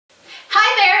Hi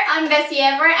there, I'm Bessie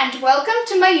Hebar and welcome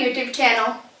to my YouTube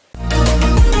channel.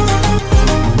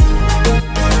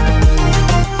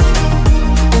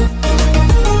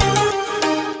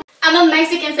 I'm a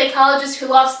Mexican psychologist who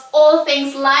loves all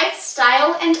things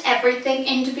lifestyle and everything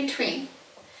in between.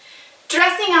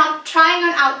 Dressing up, trying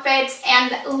on outfits,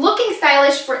 and looking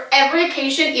stylish for every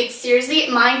occasion, it's seriously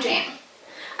my jam.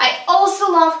 I also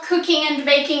love cooking and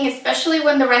baking, especially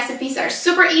when the recipes are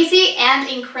super easy and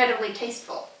incredibly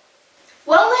tasteful.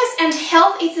 Wellness and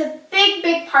health is a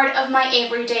big part of my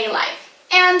everyday life.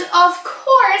 And of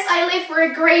course, I live for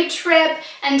a great trip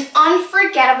and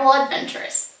unforgettable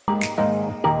adventures.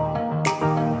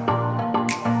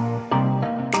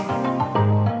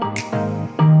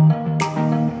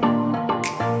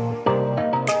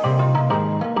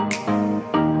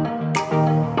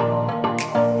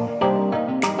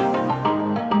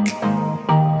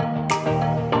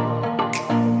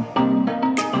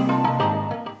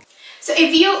 So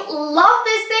if you love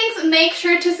these things, make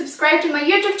sure to subscribe to my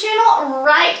YouTube channel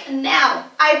right now.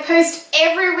 I post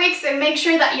every week, so make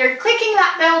sure that you're clicking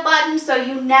that bell button so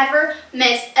you never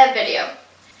miss a video.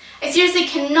 I seriously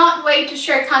cannot wait to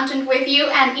share content with you,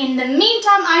 and in the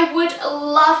meantime, I would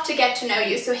love to get to know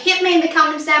you. So hit me in the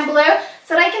comments down below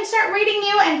so that I can start reading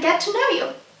you and get to know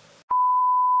you.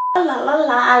 La la la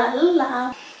la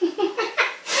la.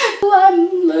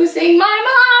 I'm losing my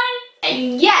mind.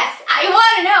 And yes, I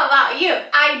want to know about you.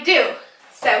 I do.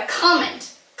 So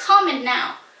comment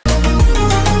now.